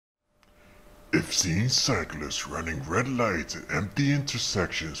If seeing cyclists running red lights at empty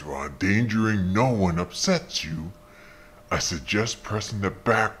intersections while endangering no one upsets you, I suggest pressing the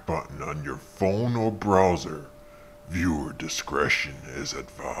back button on your phone or browser. Viewer discretion is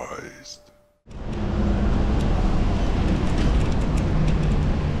advised.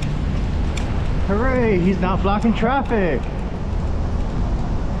 Hooray, he's not blocking traffic.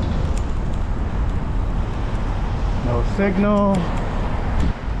 No signal.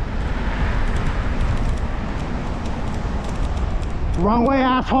 Wrong way,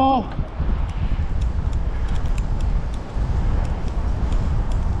 asshole.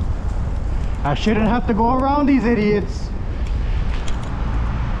 I shouldn't have to go around these idiots.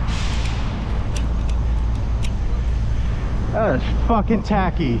 That is fucking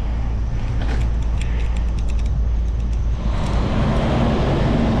tacky.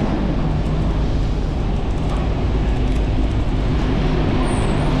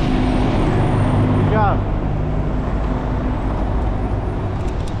 Good job.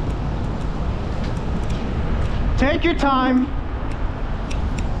 Take your time.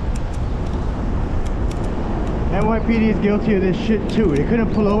 NYPD is guilty of this shit too. They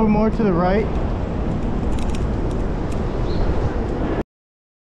couldn't pull over more to the right.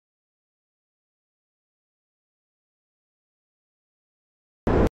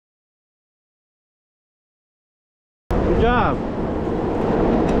 Good job.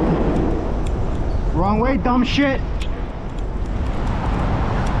 Wrong way, dumb shit.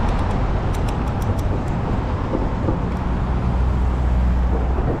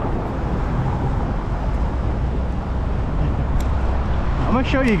 I'm gonna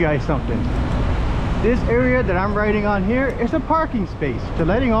show you guys something. This area that I'm riding on here is a parking space to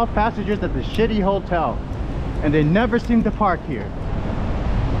letting off passengers at the shitty hotel, and they never seem to park here.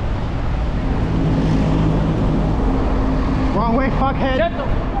 Wrong way, fuckhead.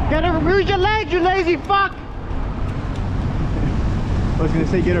 Get a, use your legs, you lazy fuck. I was gonna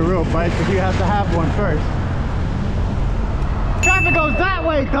say get a real bike, but you have to have one first. Traffic goes that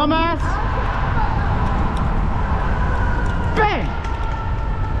way, dumbass. Bang!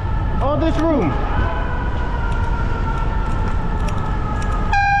 All this room.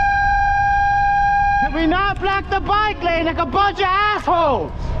 Can we not block the bike lane like a bunch of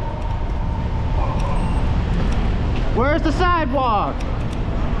assholes? Where's the sidewalk?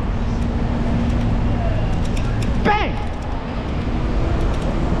 Bang!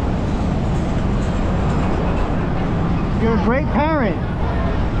 You're a great parent.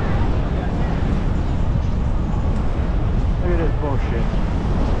 Look at this bullshit.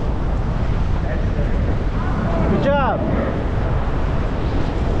 Good job.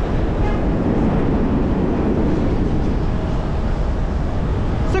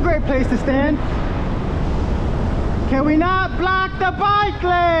 It's a great place to stand. Can we not block the bike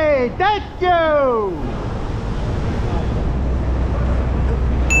lane? Thank you.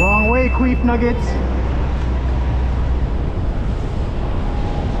 Wrong way, queef nuggets.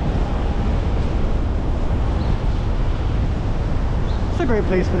 It's a great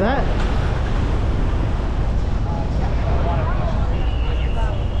place for that.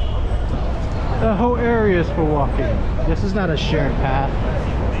 The whole area is for walking. This is not a shared path.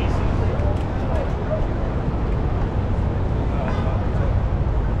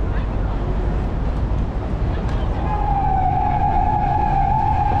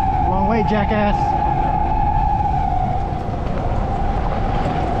 Wrong way, jackass.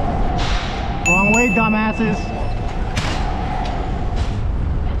 Wrong way, dumbasses.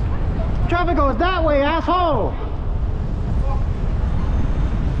 Traffic goes that way, asshole.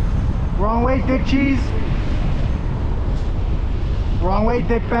 Wrong way, dick cheese. Wrong way,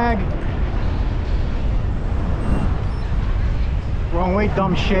 dick bag. Wrong way,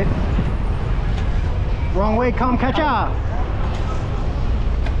 dumb shit. Wrong way, come catch up.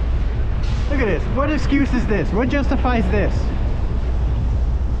 Look at this. What excuse is this? What justifies this?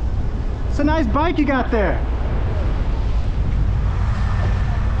 It's a nice bike you got there.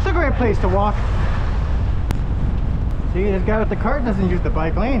 It's a great place to walk. See, this guy with the cart doesn't use the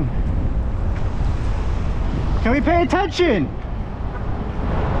bike lane. Can we pay attention?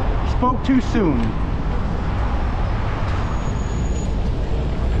 Spoke too soon.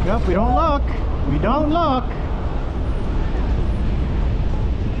 Yep, we don't look. We don't look.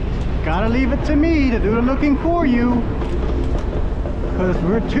 Gotta leave it to me to do the looking for you. Because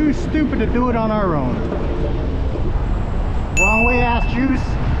we're too stupid to do it on our own. Wrong way, ass juice.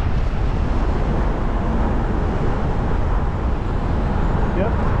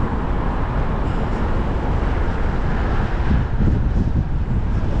 Yep.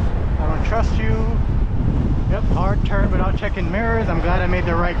 Trust you. Yep, hard turn without checking mirrors. I'm glad I made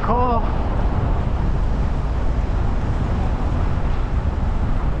the right call.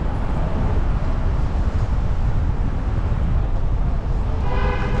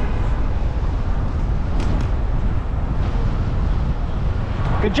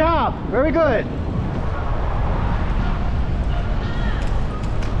 Good job. Very good.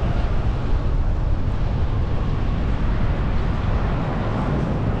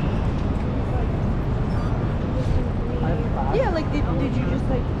 Yeah, like did you just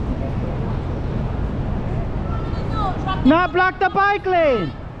like Not block the bike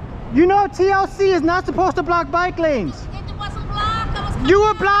lane. You know TLC is not supposed to block bike lanes. it wasn't blocked? I was You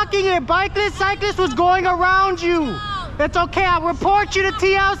were blocking it. Bikeless cyclist was going around you. It's okay. I'll report you to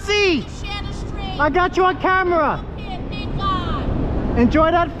TLC. share the street. I got you on camera. Yeah, thank God. Enjoy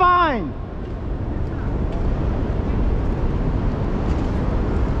that fine.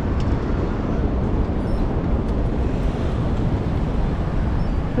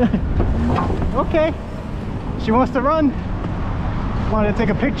 Okay. She wants to run. Wanted to take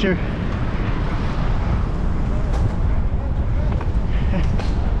a picture.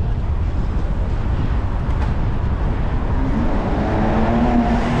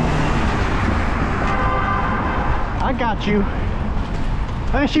 I got you.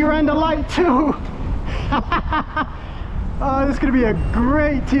 And she ran the light too. Oh, this is gonna be a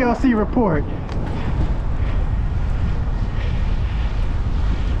great TLC report.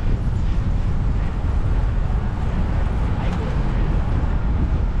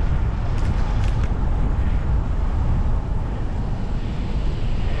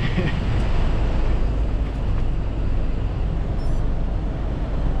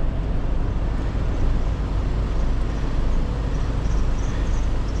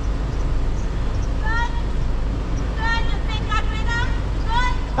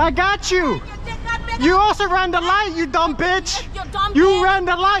 I got you. You also ran the light, you dumb bitch. You ran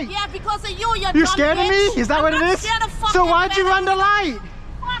the light. Yeah, because of you, You scared of me? Is that what it is? So why'd you run the light?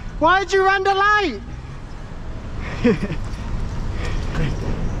 Why'd you run the light?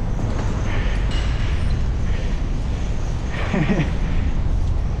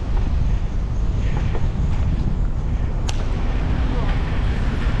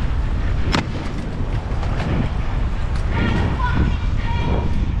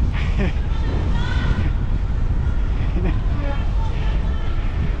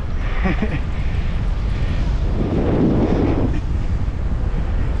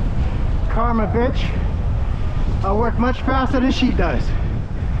 Karma, bitch. I work much faster than she does.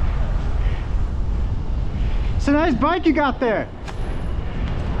 It's a nice bike you got there.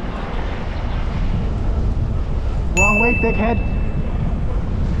 Wrong way, dickhead.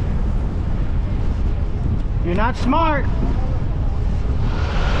 You're not smart.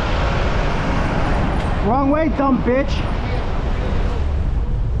 Wrong way, dumb bitch.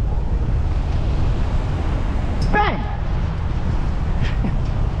 Bang!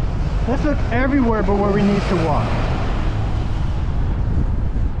 Let's look everywhere but where we need to walk.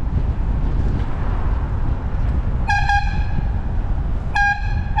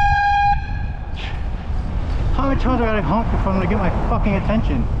 How many times do I gotta honk if I'm gonna get my fucking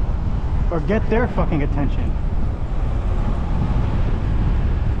attention? Or get their fucking attention?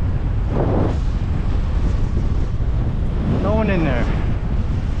 No one in there.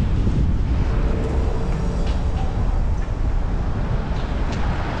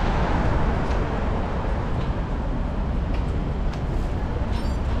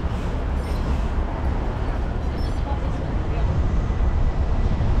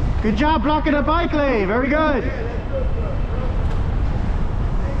 Good job blocking the bike lane, very good.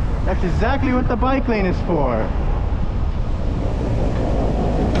 That's exactly what the bike lane is for.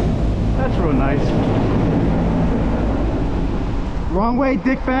 That's real nice. Wrong way,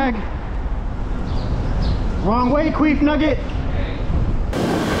 dickbag. Wrong way, queef nugget.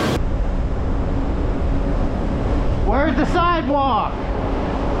 Where's the sidewalk?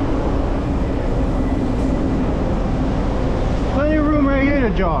 Plenty of room right here to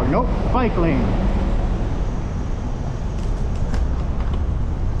jog. Nope, bike lane.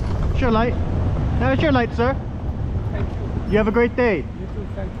 It's your light. No, it's your light, sir. Thank you. You have a great day. You too,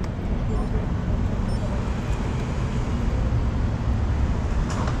 thank you.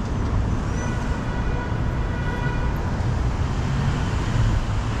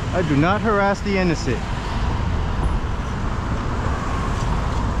 I do not harass the innocent.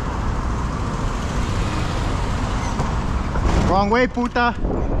 Wrong way, puta.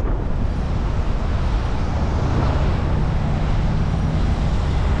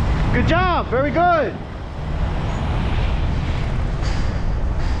 Good job, very good.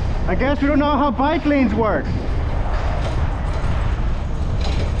 I guess we don't know how bike lanes work.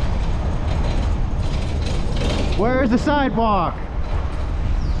 Where's the sidewalk?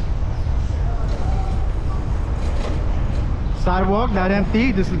 Sidewalk not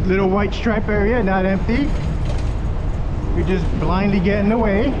empty. This little white stripe area not empty. We just blindly get in the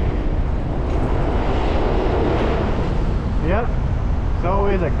way. Yep, it's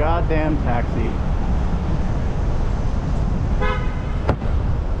always a goddamn taxi.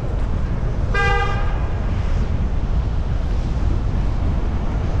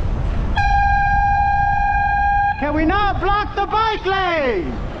 Can we not block the bike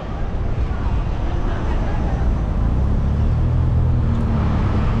lane?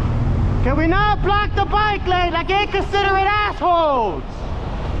 Can we not block the bike lane like inconsiderate assholes?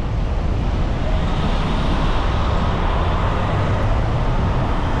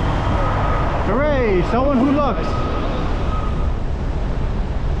 Hooray, someone who looks.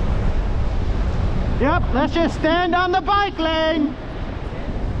 Yep, let's just stand on the bike lane.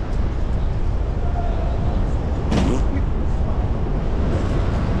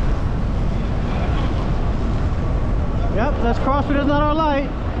 Yep, let's cross with another light.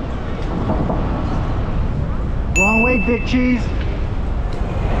 Wrong way, dick cheese.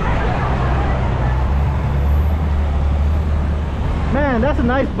 Man, that's a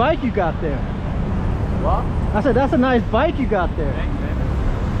nice bike you got there. What? I said, that's a nice bike you got there. Thanks,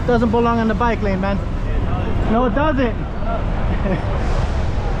 man. Doesn't belong on the bike lane, man. No, it doesn't.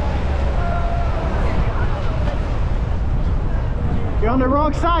 You're on the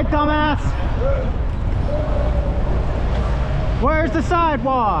wrong side, dumbass. Where's the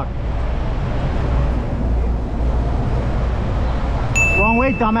sidewalk? Wrong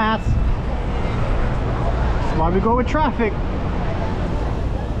way, dumbass. That's why we go with traffic.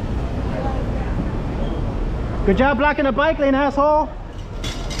 Good job blocking the bike lane, asshole.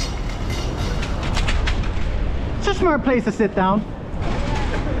 It's a smart place to sit down.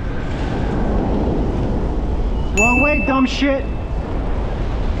 Wrong way, dumb shit.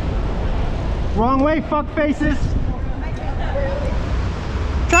 Wrong way, fuck faces.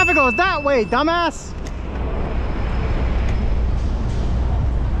 Traffic goes that way, dumbass.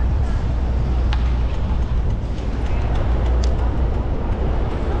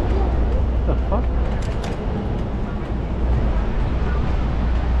 What the fuck?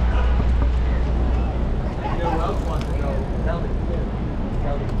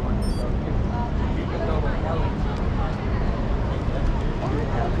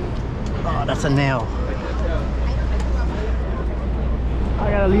 Oh, that's a nail. I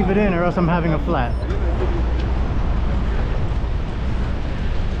gotta leave it in or else I'm having a flat.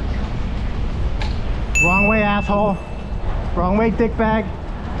 Wrong way, asshole. Wrong way, dickbag.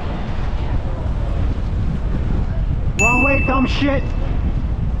 Wrong way, dumb shit.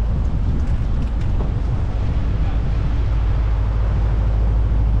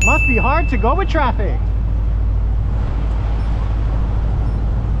 Must be hard to go with traffic.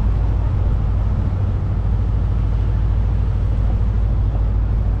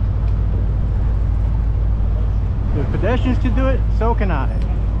 If pedestrians can do it, so can I.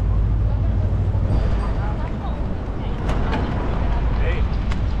 Hey,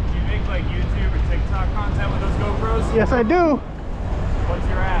 do you make like YouTube or TikTok content with those GoPros? Yes, I do. What's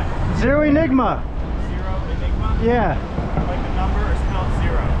your at? Zero Enigma. Zero Enigma? Yeah. Like the number or spelled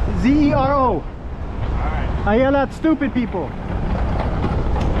zero? Z-E-R-O. Alright. I yell at stupid people.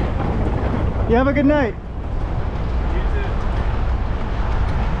 You have a good night. You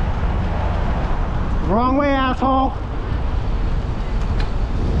too. Wrong way, asshole.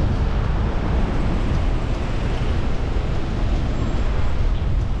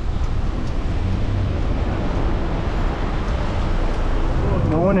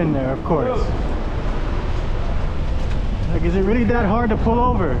 No one in there, of course. Like, is it really that hard to pull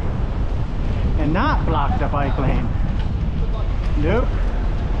over and not block the bike lane? Nope.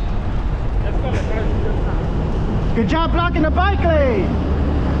 Good job blocking the bike lane.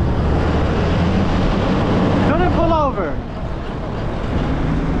 Couldn't pull over.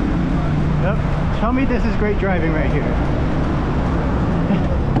 Yep. Tell me this is great driving right here.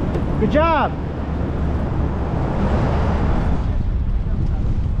 Good job.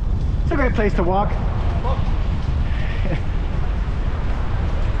 It's a great place to walk.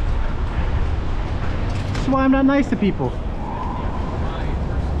 That's why I'm not nice to people.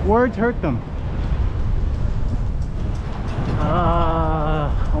 Words hurt them.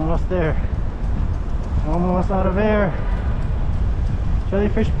 Almost there. Almost out of air.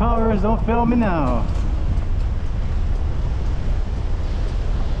 Jellyfish powers, don't fail me now.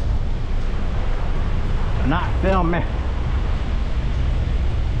 Not film me.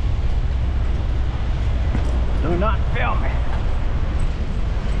 Do not film me.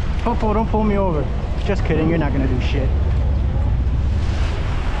 Popo, don't pull me over. Just kidding, you're not gonna do shit. Yep,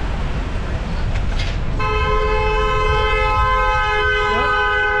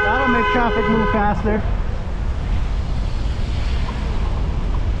 that'll make traffic move faster.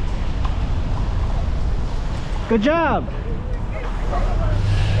 Good job.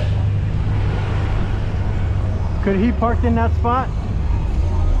 Could he parked in that spot?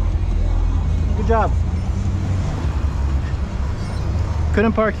 Good job.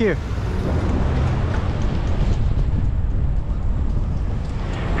 Couldn't park here.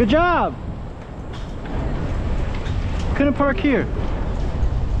 Good job. Couldn't park here.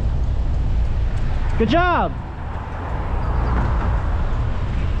 Good job.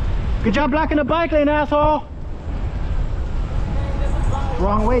 Good job blocking the bike lane, asshole.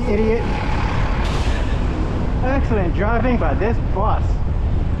 Wrong way, idiot. Excellent driving by this bus.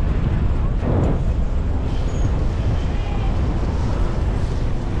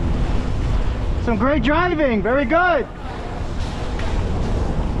 Some great driving, very good.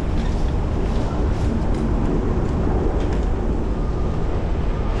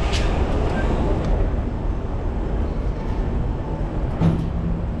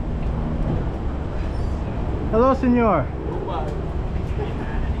 Hello, senor.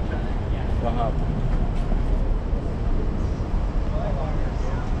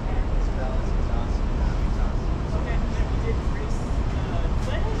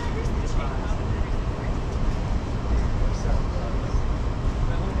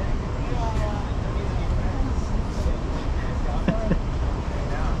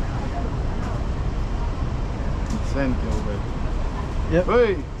 Yep.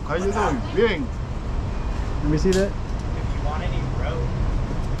 Hey, how you doing? Bien. Let me see that. If you want any road.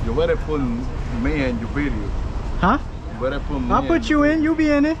 You better put me in your video. Huh? You better put me I'll put you in. You'll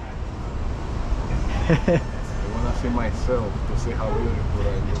be in it. I want to see myself to see how beautiful I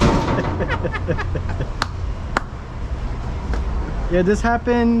am. Yeah, this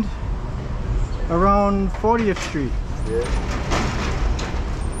happened around 40th Street. Yeah.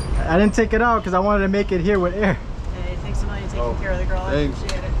 I didn't take it out because I wanted to make it here with air. Hey, thanks a million for taking care of the girl. I Thanks.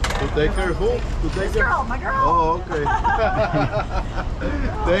 appreciate it. To take care of who? To take care? Girl, my girl. Oh, okay.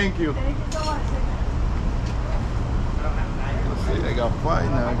 Thank you. Thank you so much. Let's see, I got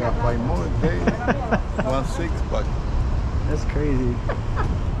 5 now. I got 5 more days. 1 6-pack. That's crazy.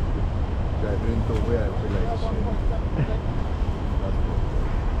 I drink the way I feel like shit.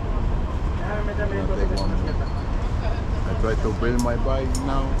 I try to build my bike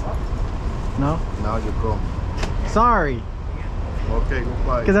now. No? Now you come. Sorry. Okay,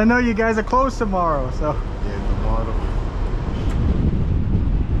 goodbye. Because I know you guys are closed tomorrow, so. Yeah, tomorrow.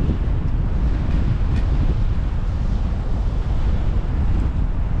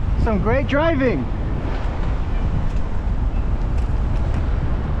 Some great driving.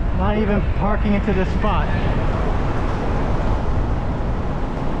 Not even parking into this spot.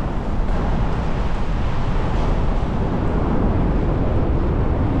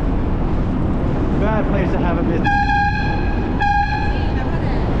 Bad place to have a business.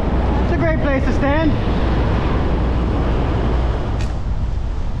 It's a great place to stand.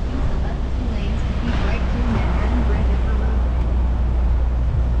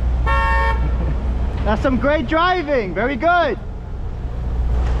 That's some great driving. Very good.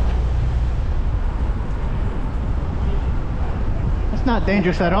 That's not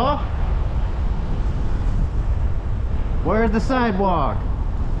dangerous at all. Where's the sidewalk?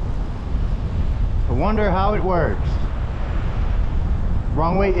 I wonder how it works.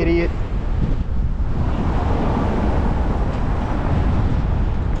 Wrong way, idiot.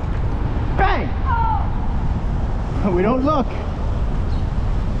 Bang! We don't look.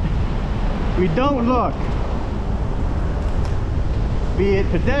 We don't look. Be it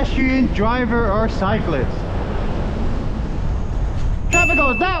pedestrian, driver, or cyclist. Traffic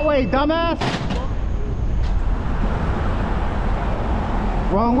goes that way, dumbass!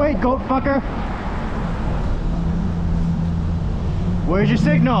 Wrong way, goat fucker. Where's your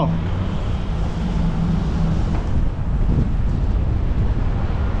signal?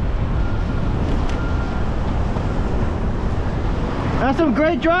 That's some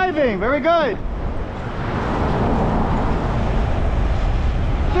great driving. Very good.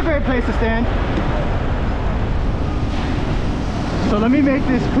 It's a great place to stand. So let me make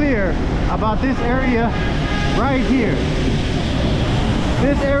this clear about this area right here.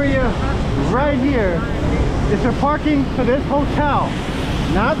 This area right here is for parking for this hotel.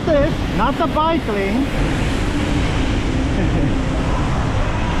 Not this, not the bike lane.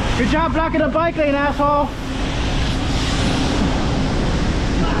 Good job blocking the bike lane, asshole.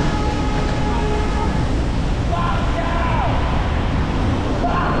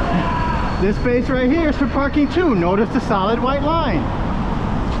 This space right here is for parking too. Notice the solid white line.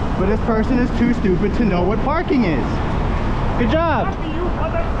 But this person is too stupid to know what parking is. Good job.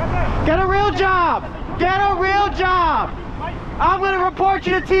 Get a real job. Get a real job. I'm gonna report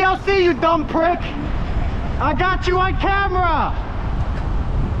you to TLC, you dumb prick. I got you on camera!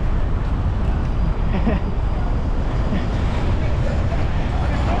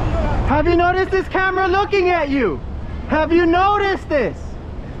 Have you noticed this camera looking at you? Have you noticed this?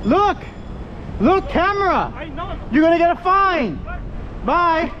 Look! Look, camera! You're gonna get a fine!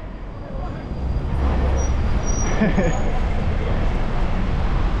 Bye!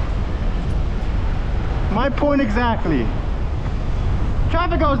 My point exactly.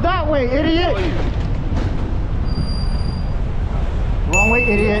 Traffic goes that way, idiot! Wrong way,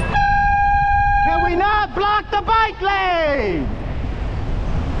 idiot. Can we not block the bike lane?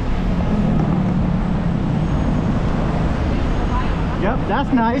 Yep,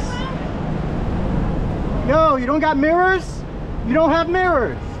 that's nice. Yo, you don't got mirrors? You don't have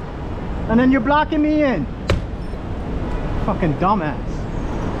mirrors. And then you're blocking me in. Fucking dumbass.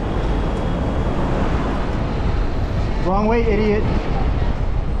 Wrong way, idiot.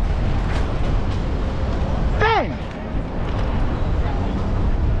 Bang!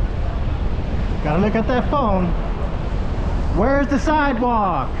 Gotta look at that phone. Where's the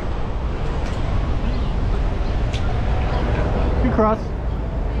sidewalk? You cross.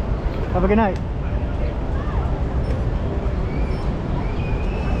 Have a good night.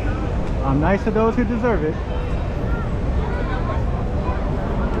 I'm nice to those who deserve it.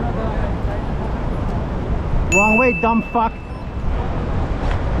 Wrong way, dumb fuck.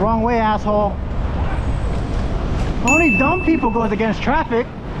 Wrong way, asshole. Only dumb people goes against traffic.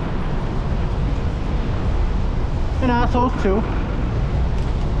 And assholes too.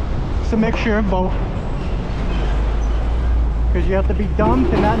 It's a mixture of both. Because you have to be dumb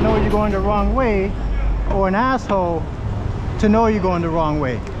to not know you're going the wrong way, or an asshole to know you're going the wrong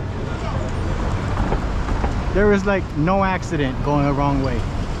way. There is like no accident going the wrong way.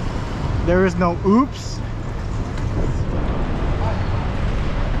 There is no oops.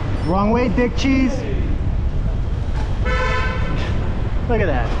 Wrong way, dick cheese. Look at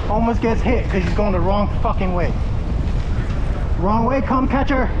that. Almost gets hit because he's going the wrong fucking way. Wrong way, cum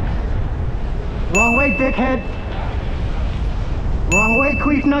catcher. Wrong way, dickhead. Wrong way,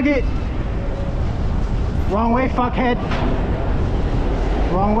 queef nugget. Wrong way, fuckhead.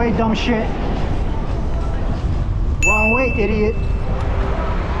 Wrong way, dumb shit. Wrong way, idiot.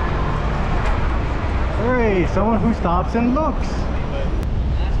 Hey, someone who stops and looks.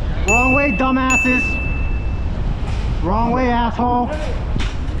 Wrong way, dumbasses. Wrong way, asshole.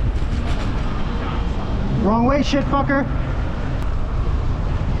 Wrong way, shit fucker.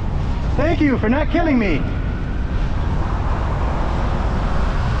 Thank you for not killing me.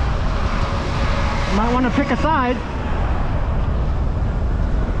 You might want to pick a side.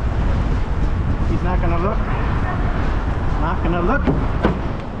 He's not gonna look. Not gonna look.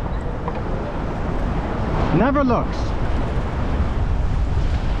 Never looks.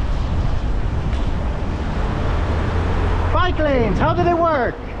 Bike lanes, how do they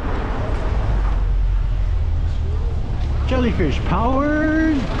work? Jellyfish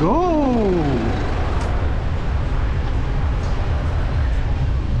powers, go!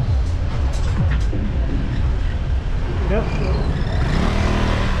 Yep.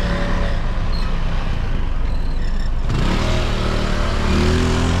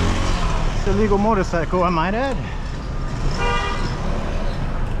 It's a legal motorcycle, I might add.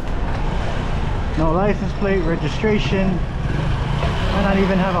 No license plate, registration. Might not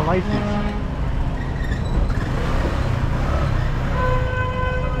even have a license.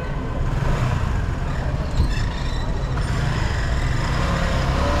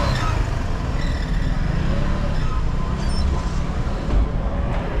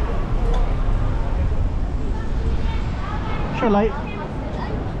 Sure light.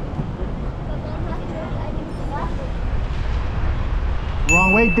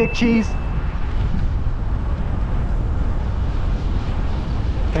 Wrong way, dick cheese.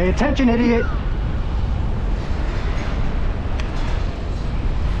 Pay attention, idiot.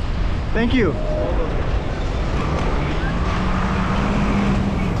 Thank you.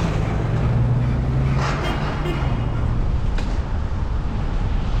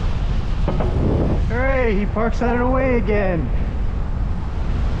 Hey, he parks out of the way again.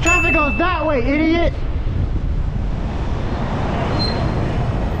 Traffic goes that way, idiot.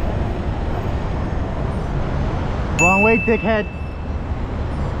 Wrong way, dickhead.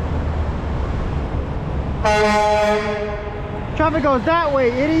 Traffic goes that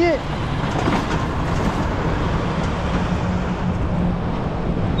way, idiot.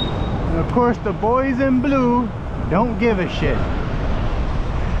 And of course the boys in blue don't give a shit.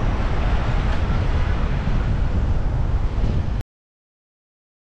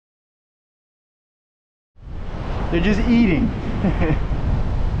 They're just eating.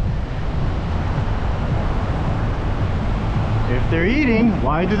 If they're eating,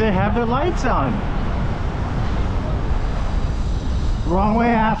 why do they have their lights on? Wrong way,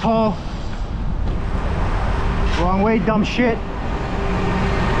 asshole. Wrong way, dumb shit.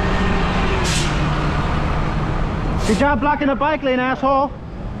 Good job blocking the bike lane, asshole.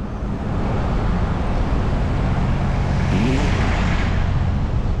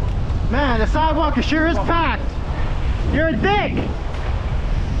 Man, the sidewalk sure is packed. You're a dick.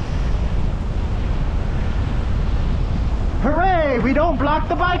 Hooray, we don't block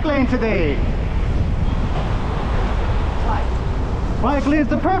the bike lane today. Bike lane's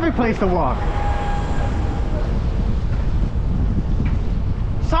the perfect place to walk.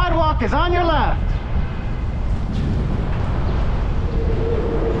 Sidewalk is on your left.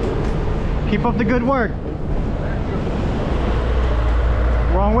 Keep up the good work.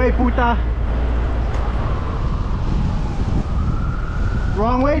 Wrong way, puta.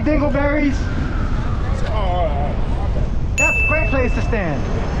 Wrong way, dingleberries. Yep, great place to stand.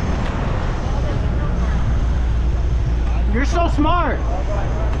 You're so smart.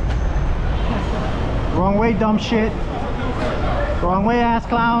 Wrong way, dumb shit. Wrong way, ass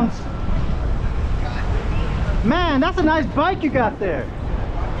clowns. Man, that's a nice bike you got there.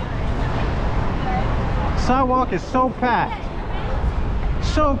 Sidewalk is so packed.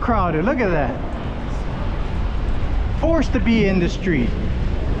 So crowded, look at that. Forced to be in the street.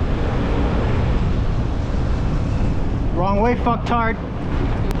 Wrong way, fucktard.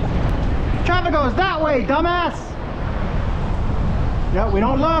 Traffic goes that way, dumbass. Yeah, we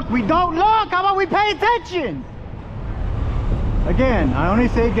don't look. We don't look. How about we pay attention? Again, I only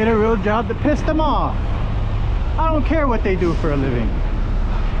say get a real job to piss them off. I don't care what they do for a living.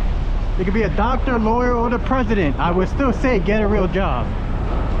 They could be a doctor, lawyer, or the president. I would still say get a real job.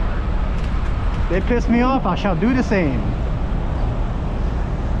 They piss me off, I shall do the same.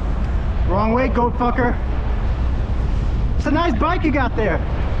 Wrong way, goat fucker. It's a nice bike you got there.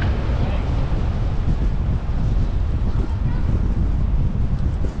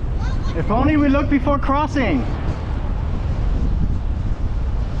 If only we looked before crossing.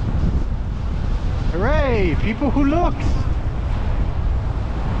 Hooray, people who looks.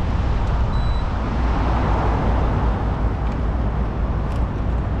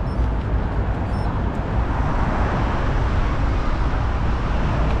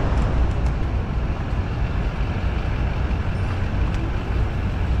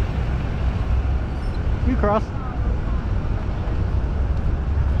 Cross.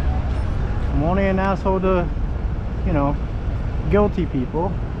 I'm only an asshole to, you know, guilty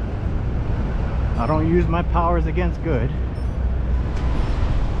people. I don't use my powers against good.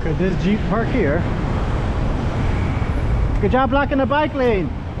 Could this Jeep park here? Good job blocking the bike lane.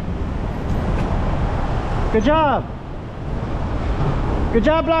 Good job. Good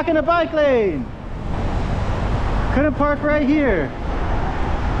job blocking the bike lane. Couldn't park right here.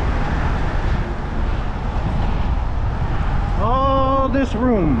 All this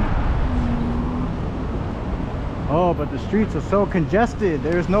room. Oh, but the streets are so congested.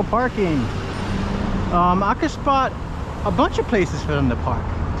 There's no parking. I could spot a bunch of places for them to park.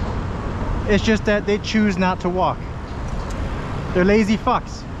 It's just that they choose not to walk. They're lazy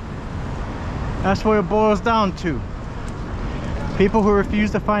fucks. That's what it boils down to. People who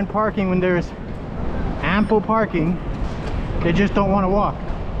refuse to find parking when there's ample parking, they just don't want to walk.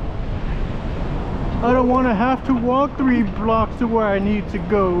 I don't want to have to walk 3 blocks to where I need to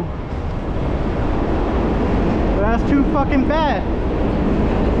go. That's too fucking bad.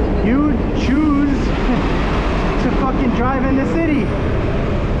 You choose to fucking drive in the city.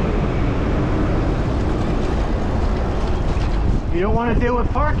 You don't want to deal with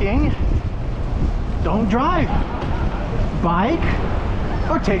parking, don't drive. Bike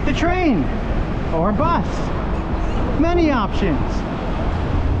or take the train or bus. Many options.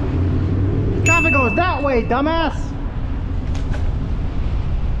 Traffic goes that way, dumbass.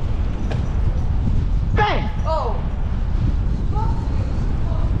 Bang! Oh.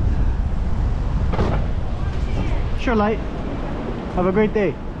 Sure, light. Have a great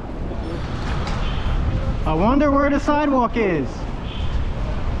day. I wonder where the sidewalk is.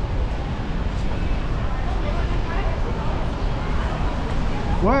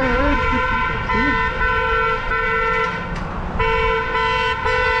 Where is the...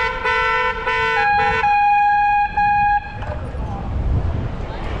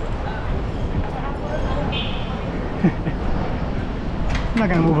 I'm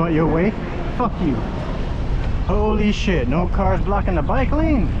not gonna move out your way. Fuck you. Holy shit, no cars blocking the bike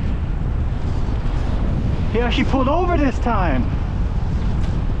lane. He actually pulled over this time.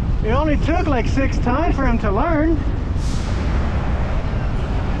 It only took like 6 times for him to learn.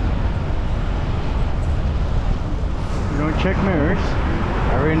 You don't check mirrors.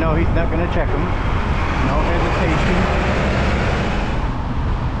 I already know he's not gonna check them. No hesitation.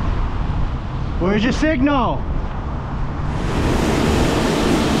 Where's your signal?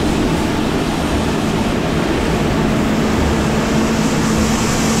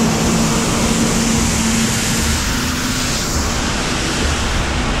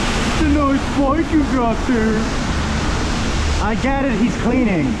 It's a nice bike you got there. I get it, he's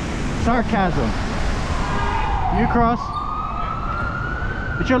cleaning. Sarcasm. You cross.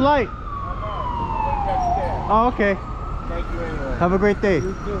 It's your light. Oh, okay. Thank you anyway. Have a great day.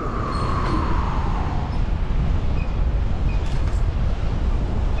 You too.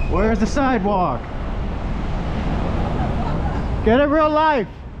 Where's the sidewalk? Get it real life.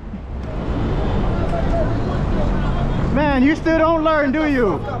 Man, you still don't learn, do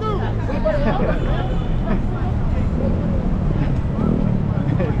you?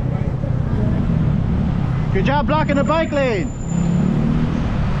 Good job blocking the bike lane.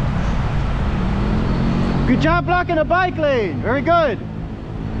 Good job blocking the bike lane. Very good.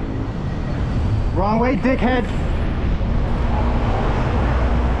 Wrong way, dickhead.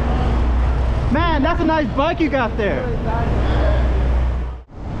 Man, that's a nice bike you got there.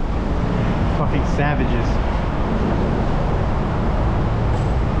 Fucking savages.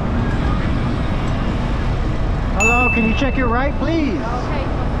 Hello, can you check your right, please? Okay.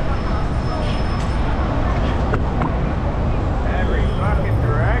 Every fucking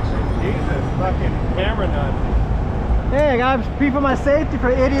direction. Jesus fucking camera nut. Hey, I gotta be for my safety for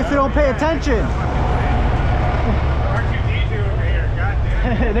idiots who don't pay attention. R2D2 over here.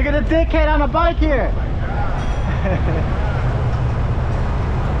 Goddamn. Look at the dickhead on a bike here.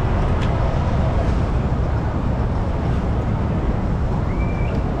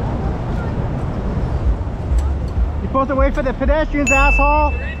 You're supposed to wait for the pedestrians,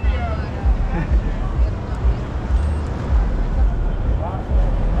 asshole.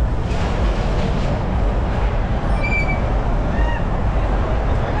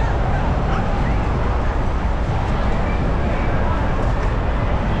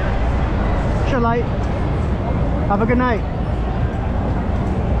 Light. Have a good night.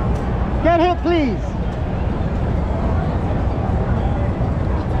 Get hit, please.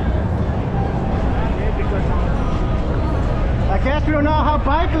 I guess we don't know how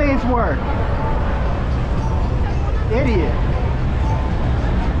bike lanes work. Idiot.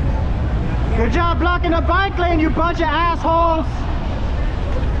 Good job blocking the bike lane, you bunch of assholes.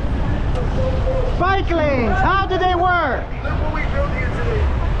 Bike lanes, how do they work?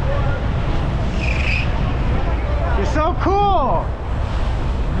 You're so cool!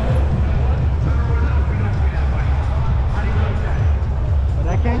 But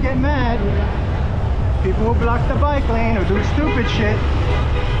I can't get mad. People who block the bike lane or do stupid shit.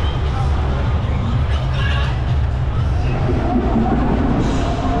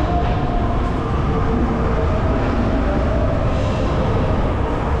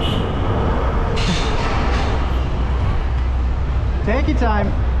 Take your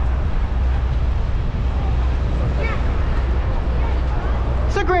time.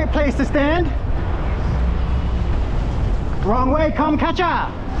 It's a great place to stand. Wrong way, come catch up.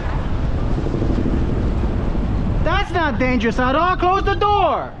 That's not dangerous at all. Close the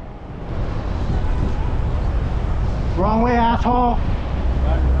door. Wrong way, asshole.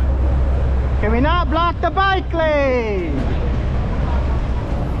 Can we not block the bike lane?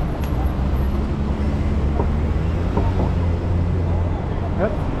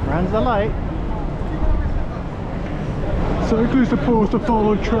 Yep, runs the light. Cyclists supposed to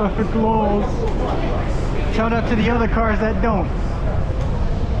follow traffic laws. Shout out to the other cars that don't.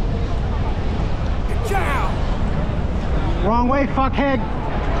 Wrong way, fuckhead.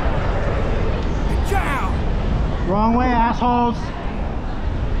 Wrong way, assholes.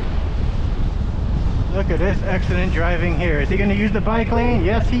 Look at this excellent driving here. Is he going to use the bike lane?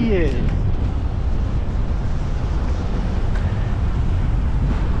 Yes, he is.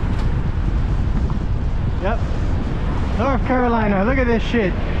 Yep. North Carolina, look at this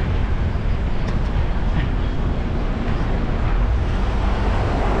shit.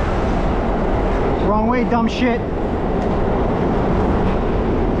 Wrong way, dumb shit.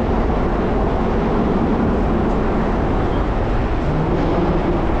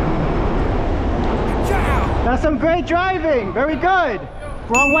 That's some great driving. Very good.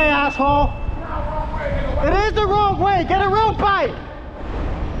 Wrong way, asshole. It is the wrong way. Get a real bike.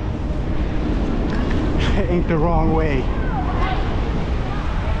 It ain't the wrong way.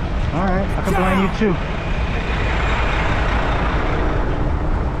 Alright, I can blame you too.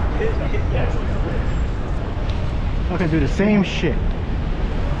 I can do the same shit.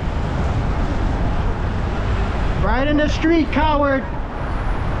 Right in the street, coward!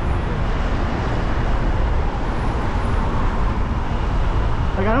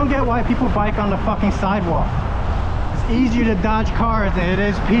 Like, I don't get why people bike on the fucking sidewalk. It's easier to dodge cars than it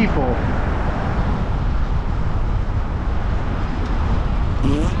is people.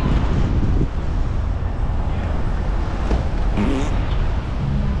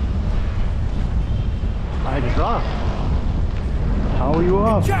 Light is off. How are you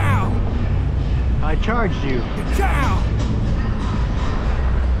off? I charged you.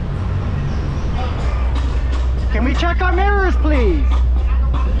 Can we check our mirrors, please?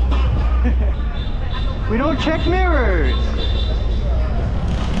 We don't check mirrors.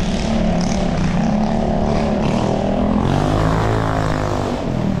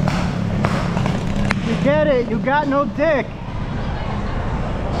 You get it, you got no dick.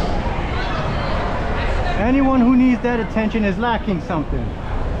 Anyone who needs that attention is lacking something.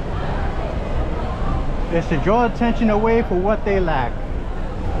 It's to draw attention away for what they lack.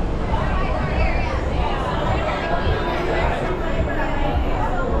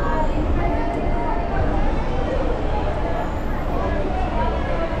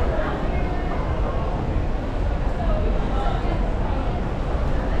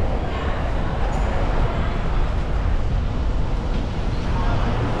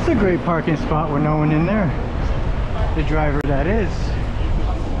 It's a great parking spot with no one in there. The driver, that is.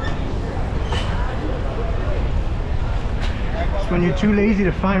 When you're too lazy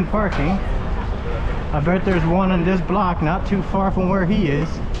to find parking. I bet there's one on this block not too far from where he is.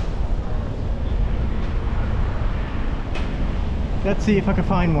 Let's see if I can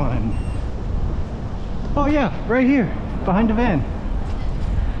find one. Oh yeah, right here, behind the van.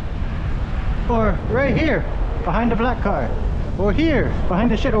 Or right here, behind the black car. Or here,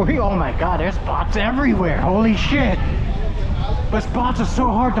 behind the shit. Or here, oh my god, there's spots everywhere, holy shit. But spots are so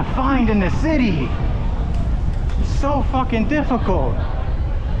hard to find in the city. So fucking difficult.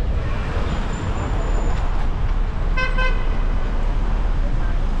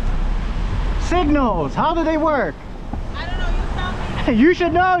 Signals, how do they work? I don't know, you tell me. You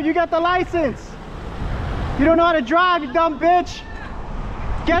should know, you got the license. You don't know how to drive, you dumb bitch.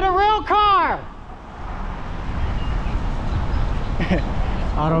 Get a real car.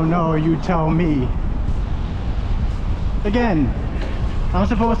 I don't know, you tell me. Again, I'm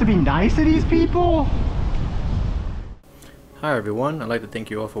supposed to be nice to these people? Hi everyone, I'd like to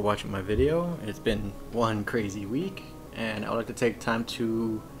thank you all for watching my video. It's been one crazy week, and I'd like to take time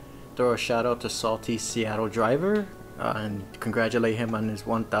to throw a shout out to Salty Seattle Driver and congratulate him on his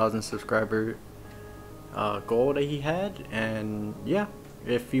 1,000 subscriber goal that he had. And yeah,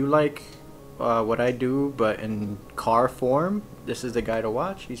 if you like what I do but in car form, this is the guy to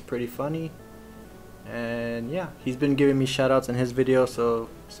watch. He's pretty funny, and yeah, he's been giving me shout outs in his video, so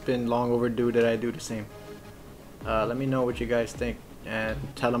it's been long overdue that I do the same. Let me know what you guys think and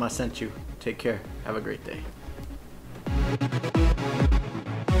tell him I sent you. Take care. Have a great day.